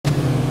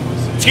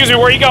Excuse me,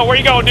 where you go? Where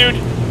you going, dude?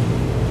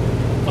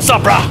 What's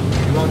up, brah?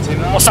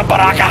 What's up,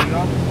 Baraka?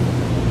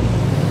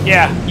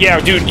 Yeah,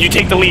 dude, you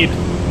take the lead. Get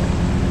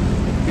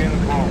in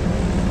the car.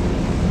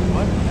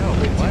 What? No,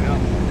 wait, what?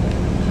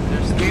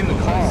 There's get in the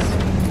car.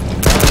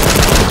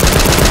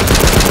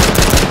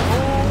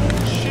 Oh,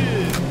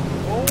 shit.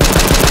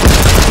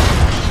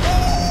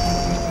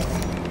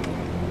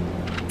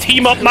 Oh.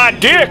 Team up my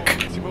dick!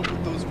 Team up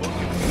with those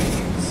fucking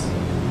things.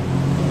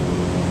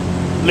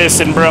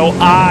 Listen, bro,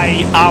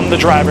 I'm the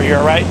driver here,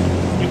 right?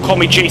 You call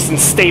me Jason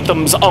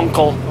Statham's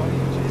uncle.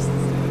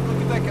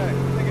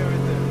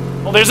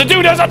 Oh, there's a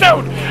dude,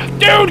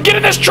 Dude, get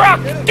in this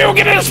truck! Dude,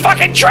 get in this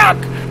fucking truck!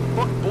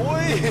 Fuck,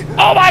 boy!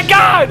 Oh my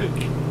god!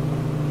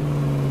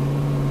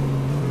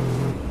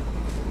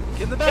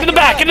 Get in the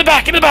back, Get in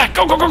the back!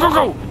 Go!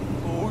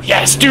 Oh,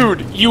 yes,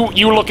 dude! You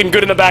looking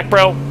good in the back,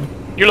 bro.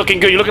 You're looking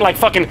good. You're looking like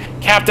fucking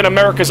Captain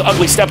America's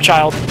ugly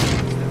stepchild.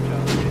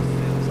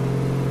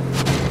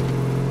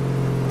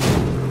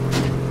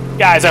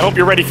 Guys, I hope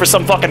you're ready for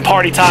some fucking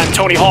party time,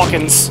 Tony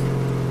Hawkins.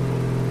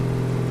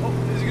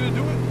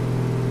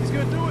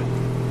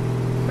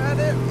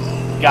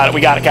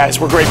 We got it, guys.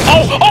 We're great.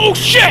 Oh,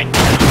 shit!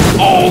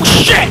 Oh,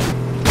 shit!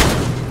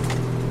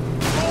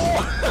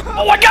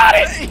 Oh, I got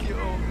it!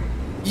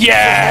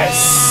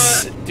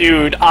 Yes!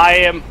 Dude,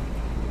 I'm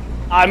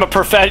a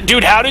professional.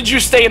 Dude, how did you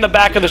stay in the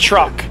back of the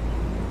truck?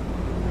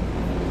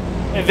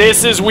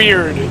 This is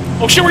weird.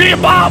 Oh, shit, we're gonna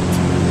get bombed!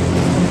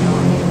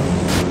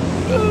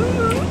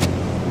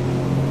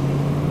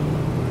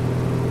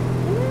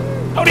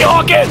 Tony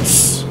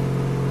Hawkins!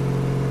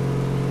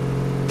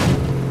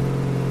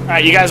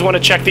 Alright, you guys want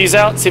to check these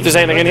out? See if there's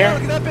anything in here?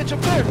 Look at that bitch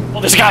up there!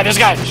 Oh, there's a guy!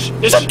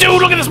 There's a dude!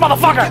 Look at this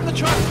motherfucker! Get in the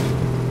truck!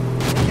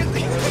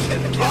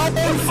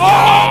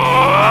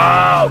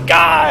 Oh,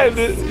 God!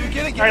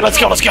 Alright, let's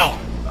go!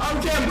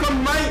 I'm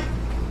coming, mate.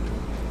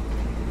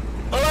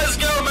 Oh, let's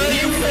go,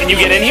 man. Can you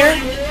get in here?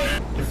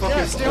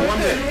 Yeah, stay right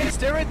there.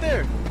 Stay right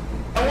there.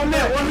 One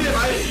minute,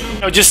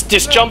 mate. No, just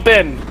jump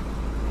in.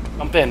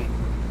 Jump in.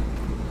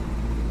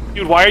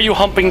 Dude, why are you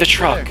humping the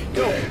truck?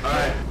 Go.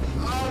 Alright.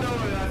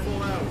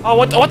 Oh,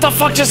 what the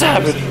fuck just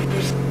happened?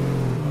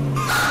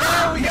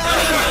 Oh, we got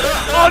it.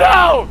 Oh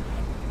no!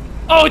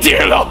 Oh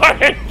dear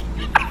Lord!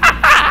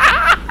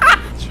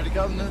 Should have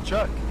gotten in the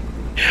truck.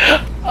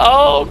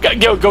 Oh,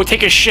 go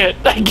take a shit,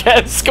 I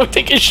guess. Go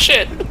take a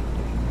shit.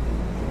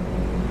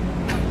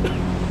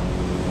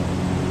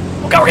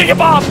 Oh god, we're gonna get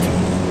bombed!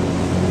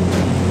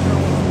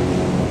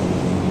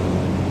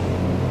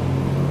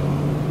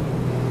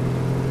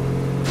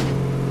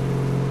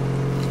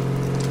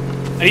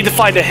 I need to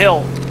find a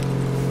hill.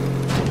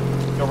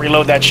 Go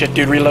reload that shit,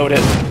 dude. Reload it.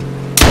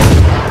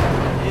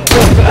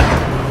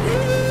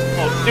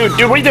 Oh,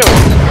 dude, what are you doing?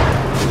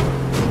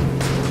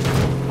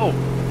 Oh,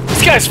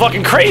 this guy's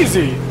fucking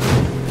crazy.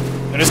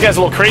 Dude, this guy's a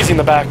little crazy in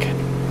the back. I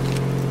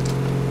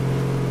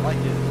like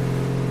it.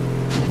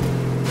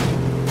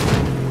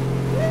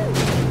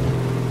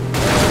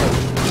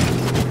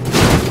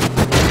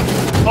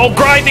 Oh,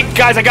 grinding,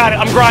 guys! I got it.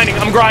 I'm grinding.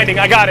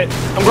 I got it.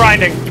 I'm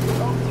grinding.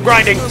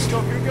 Grinding. Let's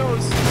go. Here it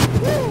goes.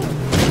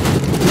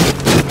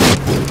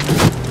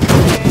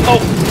 Oh,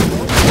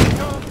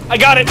 I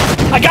got it.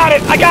 I got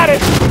it.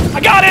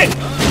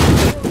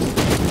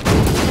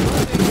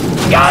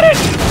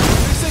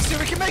 360,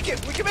 we can make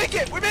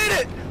it. We made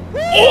it. Woo!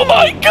 Oh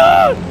my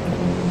god!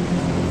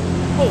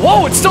 Oh,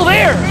 whoa, it's still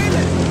there. We made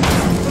it.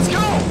 Let's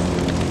go.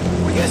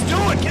 What are you guys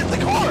doing? Get in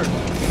the car.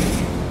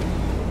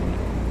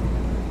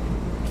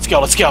 Let's go.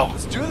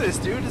 Let's do this,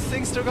 dude. This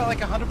thing's still got like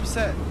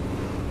 100%.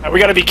 All right, we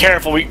gotta be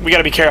careful. We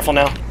gotta be careful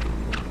now.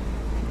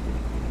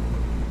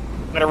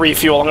 I'm gonna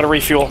refuel. All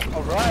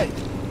right.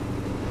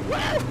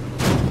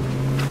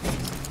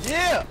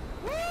 Yeah.